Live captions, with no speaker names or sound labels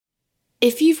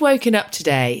If you've woken up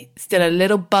today still a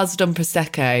little buzzed on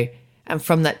Prosecco and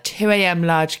from that 2 a.m.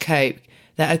 large Coke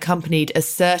that accompanied a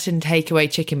certain takeaway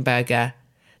chicken burger,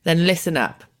 then listen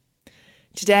up.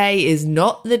 Today is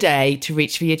not the day to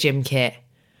reach for your gym kit,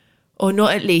 or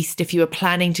not at least if you are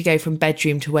planning to go from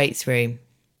bedroom to weights room.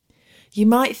 You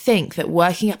might think that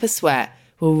working up a sweat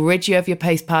will rid you of your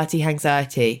post-party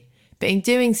anxiety, but in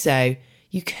doing so,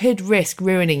 you could risk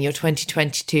ruining your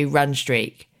 2022 run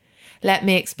streak. Let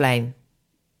me explain.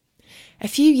 A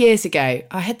few years ago,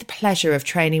 I had the pleasure of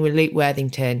training with Luke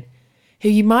Worthington, who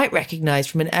you might recognise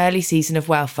from an early season of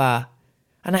Welfare,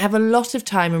 and I have a lot of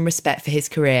time and respect for his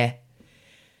career.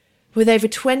 With over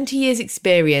 20 years'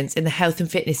 experience in the health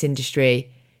and fitness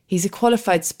industry, he's a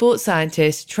qualified sports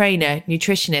scientist, trainer,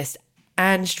 nutritionist,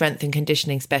 and strength and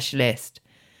conditioning specialist.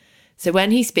 So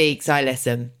when he speaks, I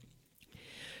listen.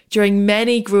 During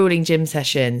many grueling gym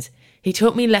sessions, he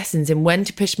taught me lessons in when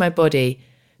to push my body,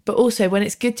 but also when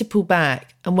it's good to pull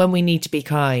back and when we need to be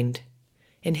kind.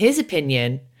 In his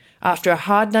opinion, after a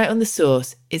hard night on the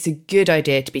sauce, it's a good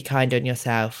idea to be kind on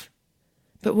yourself.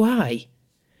 But why?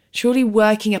 Surely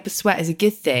working up a sweat is a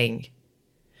good thing.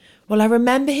 Well, I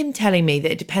remember him telling me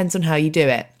that it depends on how you do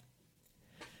it.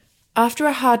 After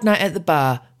a hard night at the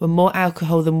bar, when more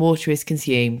alcohol than water is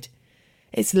consumed,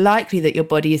 it's likely that your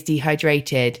body is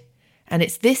dehydrated, and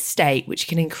it's this state which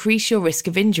can increase your risk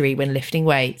of injury when lifting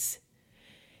weights.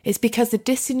 It's because the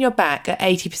discs in your back are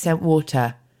 80%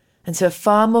 water, and so are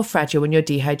far more fragile when you're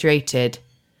dehydrated.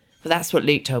 Well, that's what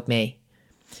Luke told me.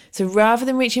 So rather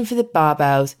than reaching for the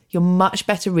barbells, you're much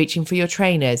better reaching for your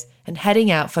trainers and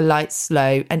heading out for light,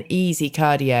 slow and easy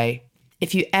cardio.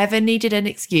 If you ever needed an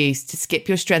excuse to skip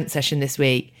your strength session this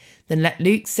week, then let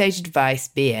Luke's sage advice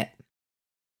be it.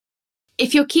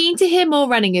 If you're keen to hear more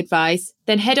running advice,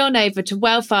 then head on over to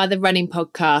Welfare the Running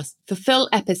Podcast for full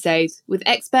episodes with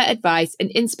expert advice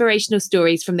and inspirational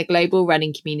stories from the global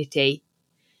running community.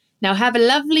 Now have a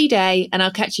lovely day, and I'll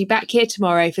catch you back here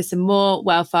tomorrow for some more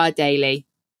Welfare Daily.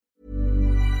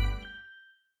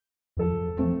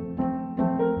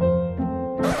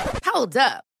 Hold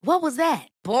up. What was that?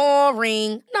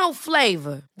 Boring. No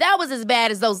flavor. That was as bad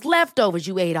as those leftovers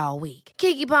you ate all week.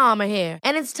 Keke Palmer here.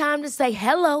 And it's time to say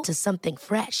hello to something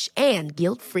fresh and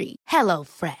guilt-free. Hello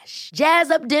Fresh. Jazz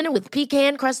up dinner with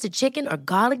pecan-crusted chicken or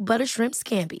garlic butter shrimp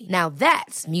scampi. Now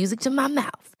that's music to my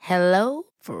mouth. Hello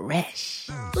Fresh.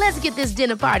 Let's get this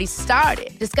dinner party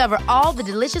started. Discover all the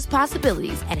delicious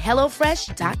possibilities at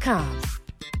HelloFresh.com.